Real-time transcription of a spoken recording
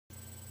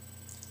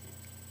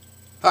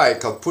Hi,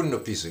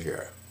 Kalpurno Piso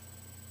here.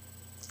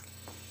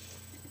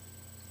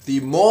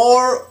 The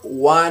more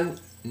one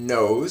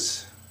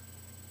knows,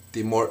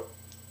 the more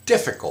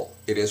difficult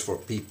it is for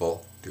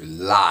people to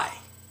lie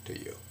to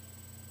you.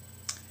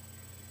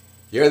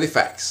 Here are the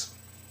facts.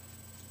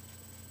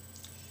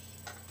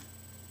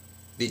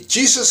 The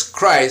Jesus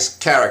Christ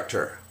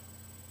character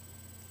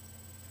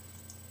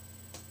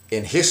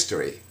in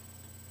history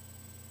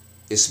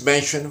is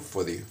mentioned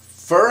for the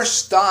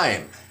first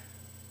time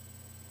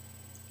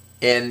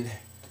in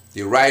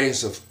the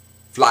writings of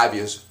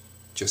Flavius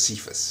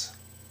Josephus.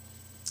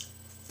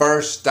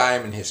 First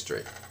time in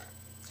history.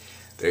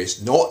 There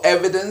is no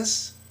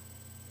evidence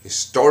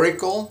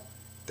historical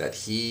that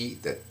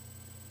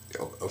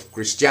of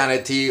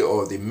Christianity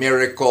or the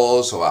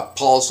miracles or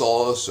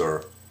apostles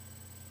or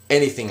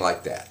anything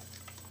like that.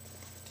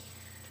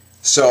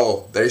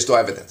 So there is no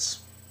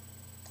evidence.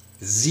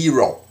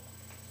 Zero.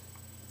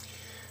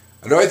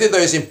 Another thing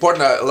that is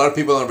important, a lot of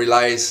people don't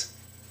realize,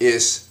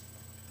 is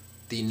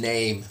the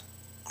name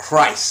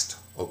Christ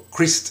or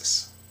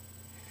Christus.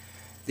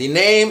 The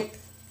name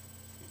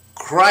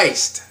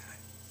Christ,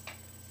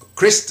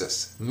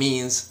 Christus,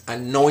 means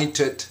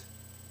anointed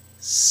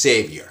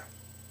Savior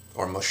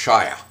or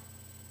Messiah.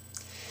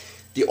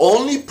 The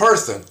only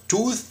person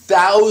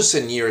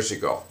 2,000 years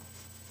ago,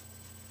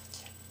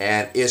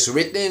 and is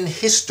written in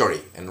history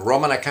in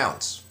Roman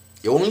accounts,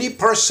 the only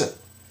person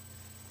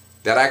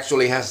that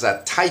actually has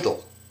that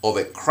title of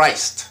a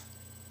Christ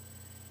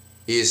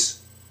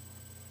is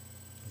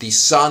the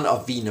son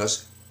of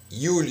Venus,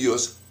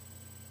 Julius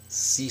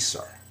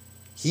Caesar.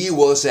 He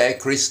was a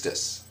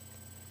Christus.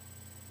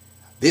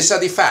 These are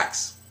the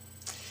facts.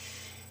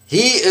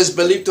 He is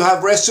believed to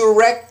have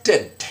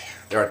resurrected.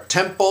 There are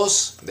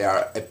temples, there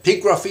are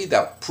epigraphy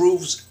that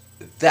proves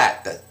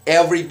that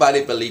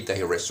everybody believed that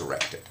he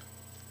resurrected.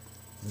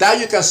 That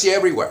you can see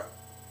everywhere.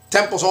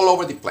 Temples all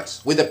over the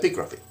place with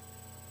epigraphy.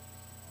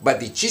 But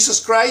the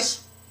Jesus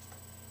Christ,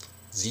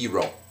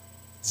 zero.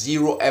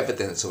 Zero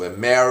evidence of a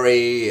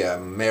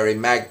Mary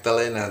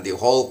Magdalene and the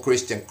whole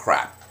Christian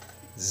crap.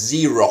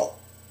 Zero.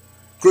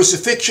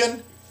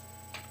 Crucifixion,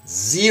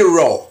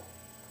 zero.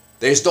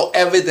 There is no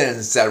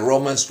evidence that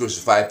Romans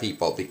crucified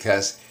people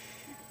because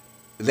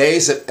there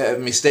is a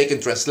mistaken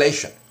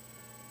translation.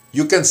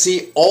 You can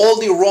see all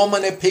the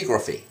Roman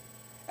epigraphy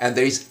and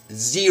there is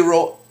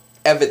zero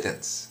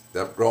evidence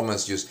that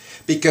Romans used,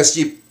 because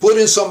you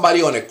putting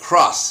somebody on a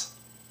cross,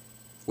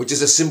 which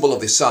is a symbol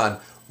of the sun,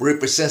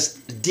 represents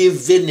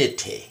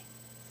divinity.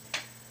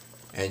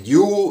 And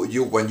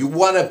when you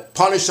want to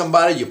punish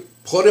somebody, you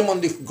put them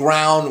on the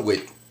ground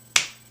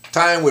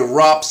tie them with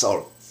ropes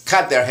or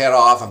cut their head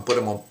off and put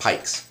them on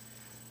pikes.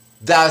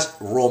 That's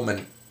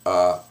Roman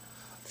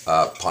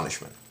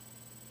punishment.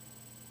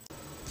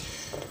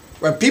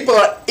 When people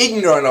are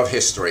ignorant of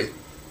history,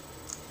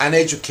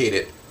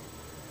 uneducated,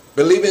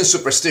 believing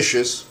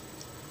superstitious,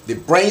 the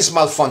brains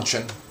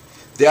malfunction,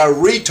 they are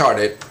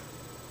retarded,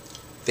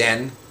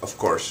 then, of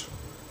course,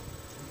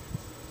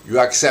 you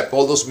accept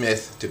all those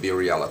myths to be a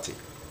reality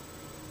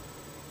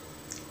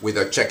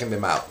without checking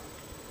them out.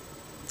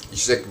 You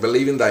should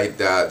believing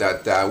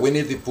that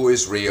Winnie the Pooh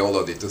is real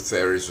or the Tooth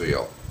Fairy is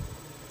real.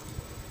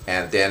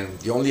 And then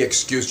the only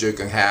excuse you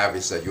can have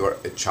is that you're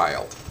a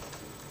child.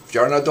 If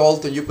you're an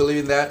adult and you believe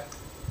in that,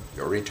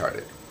 you're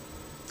retarded.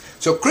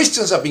 So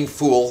Christians have been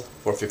fooled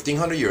for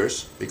 1,500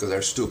 years because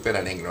they're stupid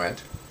and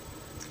ignorant.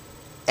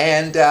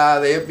 And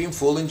they have been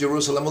fooled in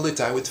Jerusalem all the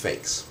time with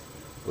fakes.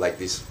 Like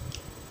this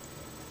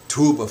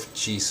tomb of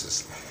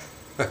Jesus.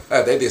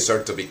 They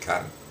deserve to be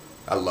canned.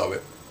 I love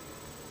it.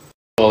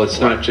 Well, it's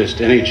not just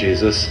any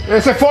Jesus.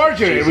 It's a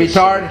forgery, Jesus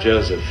retard.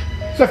 Joseph.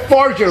 It's a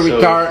forgery,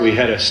 So retard. if we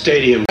had a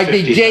stadium, Like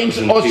the James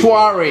 50,000 people,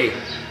 Ossuary.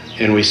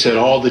 and we said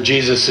all the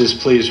Jesuses,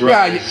 please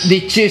Yeah, rise. the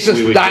Jesus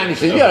we would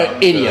dynasty. get You're about,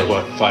 an idiot.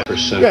 What,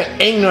 5%? You're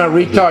an ignorant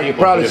retard. You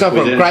probably suffer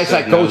from Christ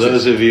psychosis.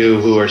 Those of you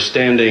who are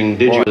standing,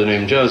 did you the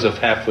name Joseph?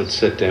 Half would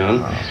sit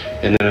down,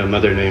 and then a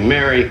mother named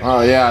Mary.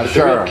 Oh yeah, But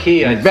sure. The real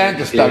key, I Invent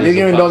think, stuff. is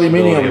You don't even know the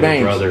meaning of possibility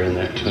names. a brother in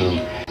that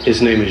tomb. His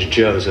name is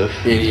Joseph.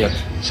 Idiot.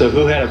 So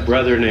who had a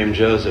brother named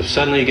Joseph?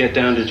 Suddenly you get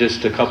down to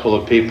just a couple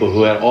of people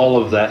who had all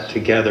of that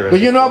together. Do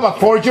you know about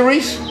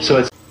forgeries? So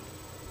it's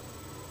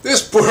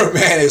This poor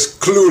man is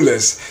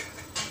clueless.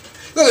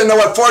 Doesn't know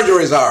what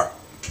forgeries are.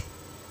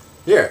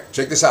 Here,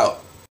 check this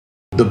out.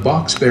 The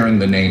box bearing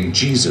the name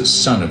Jesus,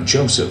 son of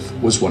Joseph,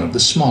 was one of the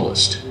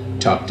smallest,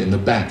 tucked in the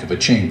back of a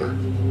chamber.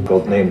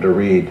 Name to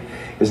read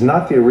is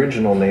not the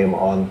original name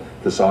on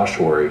this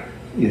ossuary.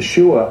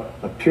 Yeshua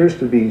appears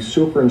to be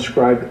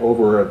superinscribed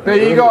over a...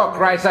 There you go,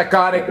 Christ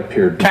psychotic.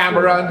 Appeared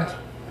Cameron.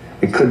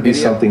 It could be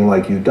something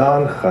like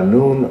Yudan,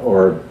 Hanun,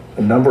 or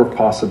a number of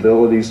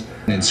possibilities.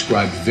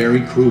 Inscribed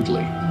very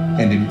crudely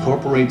and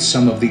incorporates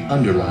some of the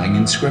underlying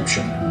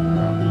inscription.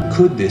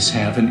 Could this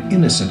have an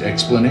innocent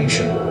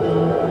explanation?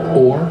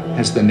 Or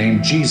has the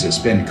name Jesus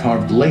been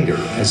carved later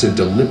as a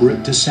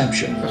deliberate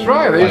deception? That's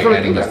right. By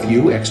adding a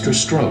few extra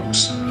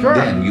strokes,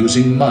 then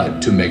using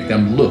mud to make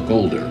them look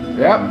older.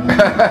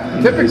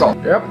 Yep. Typical.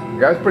 Yep. The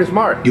guy's pretty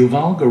smart.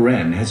 Yuval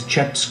Garen has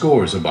checked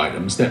scores of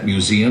items that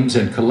museums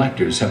and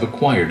collectors have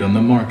acquired on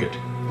the market.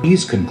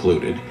 He's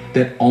concluded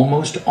that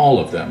almost all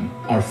of them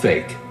are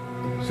fake.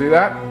 See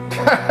that?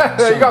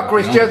 There you go,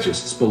 Christians.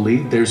 Archaeologists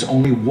believe there's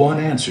only one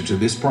answer to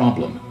this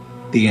problem.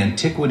 The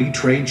antiquity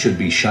trade should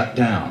be shut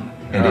down,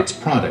 and its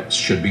products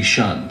should be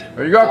shunned.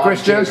 There you go,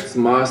 Christians.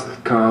 Must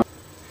come.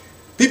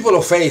 People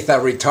of faith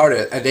are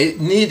retarded and they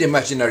need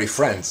imaginary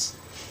friends.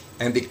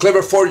 And the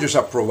clever forgers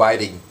are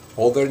providing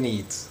all their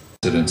needs.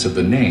 Evidence of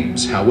the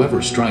names,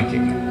 however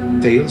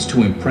striking, fails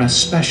to impress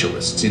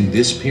specialists in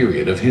this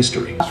period of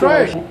history. That's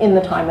right. In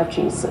the time of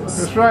Jesus.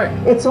 That's right.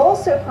 It's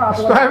also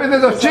problematic. The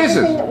evidence of Jesus.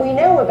 Everything that we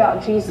know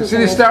about Jesus. You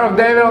see the Star of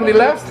David on the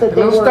left? The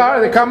little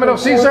star, the Comet of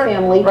Caesar?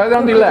 Right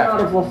on the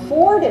left.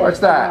 What's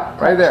that?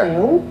 Right there.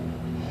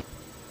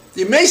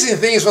 The amazing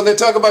thing is when they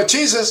talk about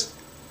Jesus,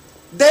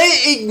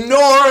 they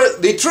ignore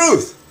the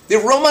truth. The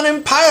Roman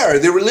Empire,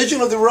 the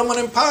religion of the Roman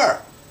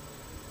Empire.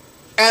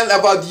 And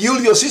about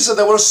Julius Caesar,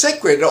 they were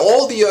sacred.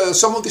 All the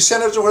some of the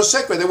senators were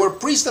sacred. They were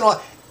priests and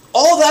all.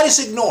 All that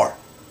is ignored,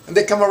 and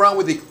they come around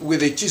with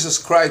the Jesus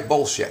Christ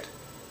bullshit.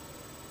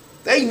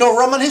 They ignore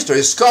Roman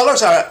history.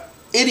 Scholars are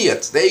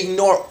idiots. They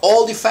ignore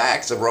all the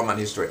facts of Roman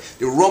history,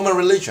 the Roman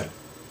religion.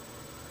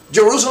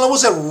 Jerusalem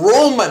was a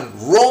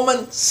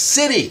Roman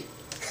city.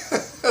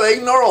 They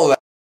ignore all that.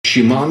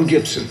 Shimon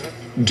Gibson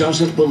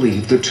doesn't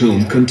believe the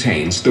tomb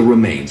contains the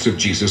remains of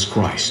Jesus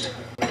Christ.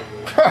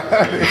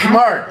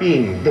 Smart.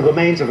 Being the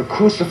remains of a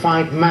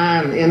crucified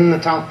man in the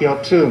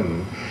Talpiot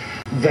tomb,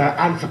 the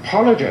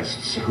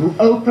anthropologists who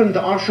opened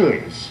the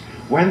ossuaries,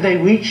 when they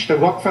reached the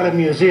Rockefeller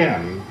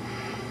Museum,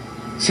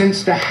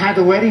 since there had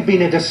already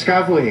been a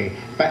discovery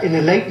but in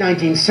the late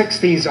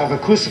 1960s of a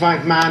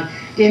crucified man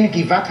in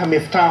Givat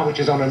HaMiftar, which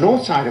is on the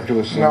north side of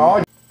Jerusalem.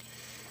 No.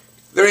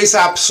 There is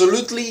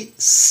absolutely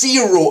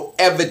zero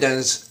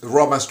evidence the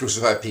Romans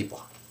crucified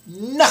people.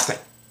 Nothing.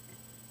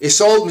 It's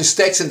all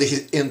mistakes in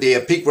the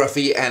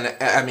epigraphy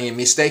and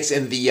mistakes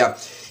in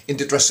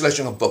the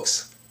translation of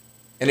books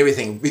and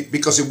everything,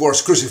 because the word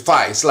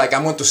crucify. It's like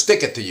I'm going to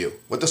stick it to you.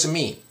 What does it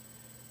mean? It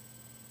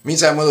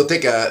means I'm going to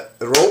take a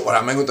rope, or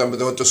I'm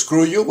going to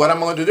screw you. What am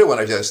I going to do when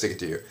I just stick it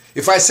to you?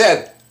 If I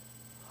said,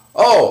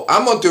 oh,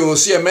 I'm going to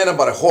see a man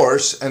about a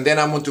horse and then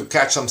I'm going to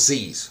catch some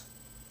Z's.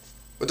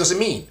 What does it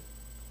mean?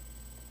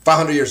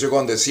 500 years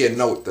ago, they see a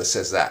note that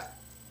says that.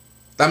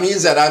 That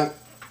means that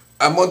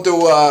I'm going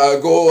to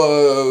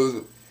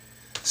go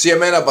see a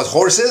man about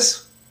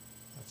horses,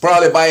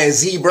 probably buy a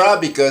zebra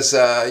because,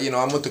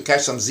 I'm going to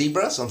catch some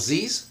zebras, some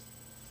Z's.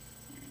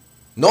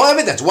 No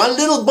evidence, one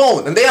little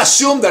bone. And they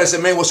assume that a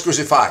man was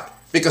crucified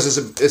because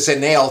it's a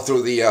nail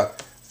through the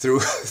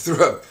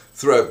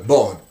through a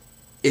bone.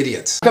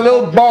 Idiots. A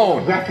little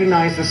bone.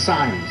 Recognize the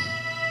signs.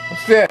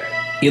 That's it.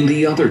 In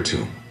the other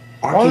tomb,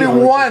 Only one.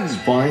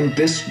 archaeologists find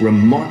this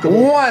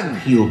remarkable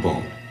heel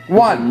bone.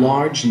 One. With a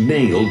large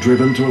nail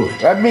driven through it.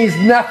 That means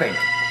nothing.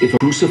 If a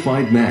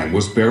crucified man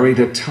was buried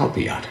at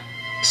Talpiot,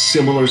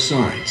 similar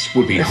signs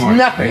would be It's hard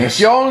nothing. to It's miss.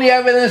 the only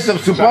evidence of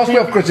supposedly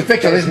of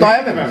crucifixion. There's no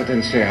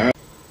evidence. here.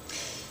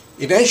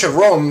 In ancient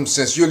Rome,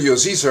 since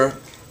Julius Caesar,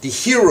 the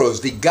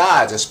heroes, the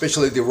gods,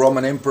 especially the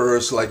Roman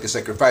emperors like the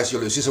sacrifice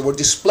Julius Caesar, were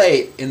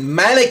displayed in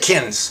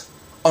mannequins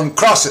on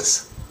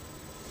crosses.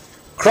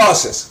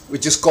 Crosses,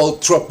 which is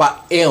called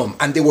tropaeum,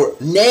 and they were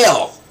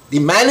nailed. The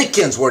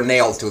mannequins were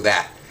nailed to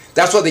that.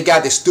 That's where they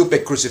got the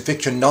stupid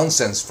crucifixion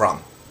nonsense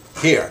from.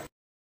 Here.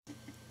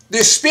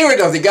 The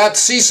spirit of the god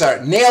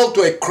Caesar nailed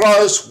to a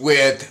cross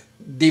with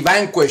the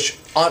vanquished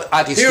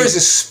at his feet. Here is the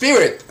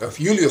spirit of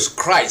Julius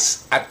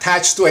Christ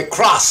attached to a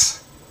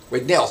cross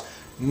with nails.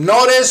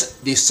 Notice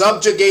the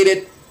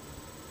subjugated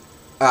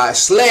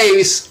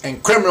slaves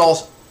and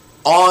criminals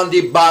on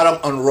the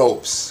bottom on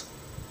ropes.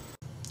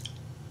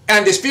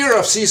 And the spirit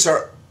of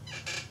Caesar,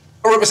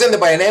 represented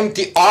by an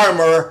empty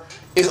armor,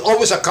 is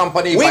always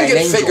accompanied by an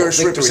angel.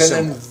 Figures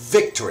representing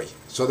victory.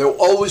 So they're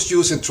always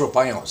using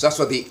tropaeons. That's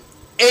where the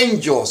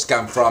angels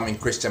come from in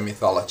Christian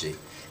mythology.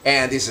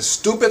 And these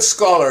stupid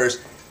scholars,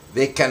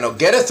 they cannot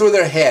get it through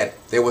their head.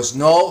 There was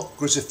no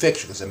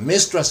crucifixion. It's a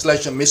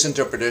mistranslation,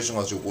 misinterpretation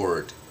of the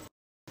word.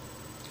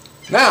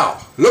 Now,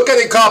 look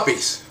at the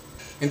copies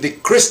in the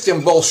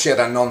Christian bullshit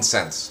and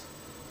nonsense.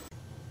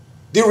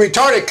 The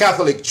retarded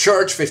Catholic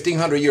Church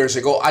 1500 years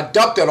ago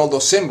adopted all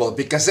those symbols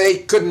because they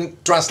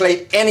couldn't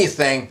translate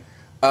anything.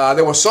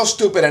 They were so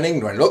stupid and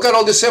ignorant. Look at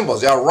all the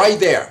symbols. They are right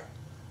there.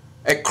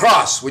 A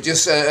cross, which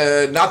is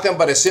nothing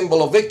but a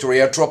symbol of victory,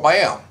 a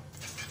tropaeon.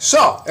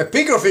 So,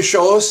 epigraphy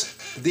shows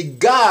the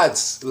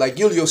gods, like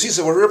Julius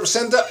Caesar, were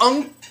represented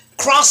on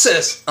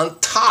crosses on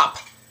top.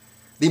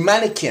 The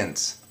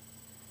mannequins.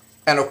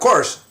 And of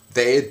course,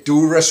 they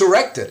do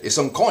resurrect it. It's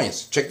on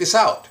coins. Check this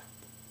out.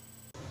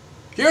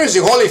 Here is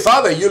the Holy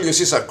Father, Julius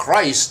Caesar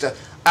Christ,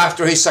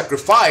 after his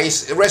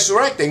sacrifice,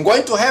 resurrecting,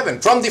 going to heaven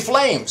from the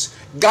flames,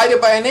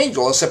 guided by an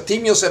angel,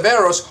 Septimius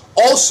Severus,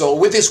 also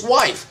with his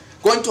wife.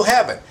 going to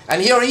heaven.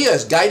 And here he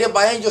is, guided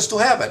by angels to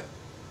heaven.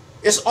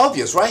 It's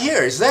obvious right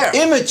here, it's there.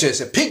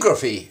 Images,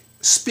 epigraphy,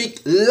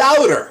 speak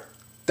louder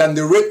than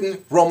the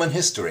written Roman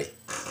history.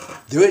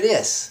 There it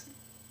is.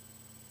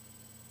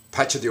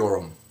 Pace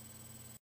Deorum.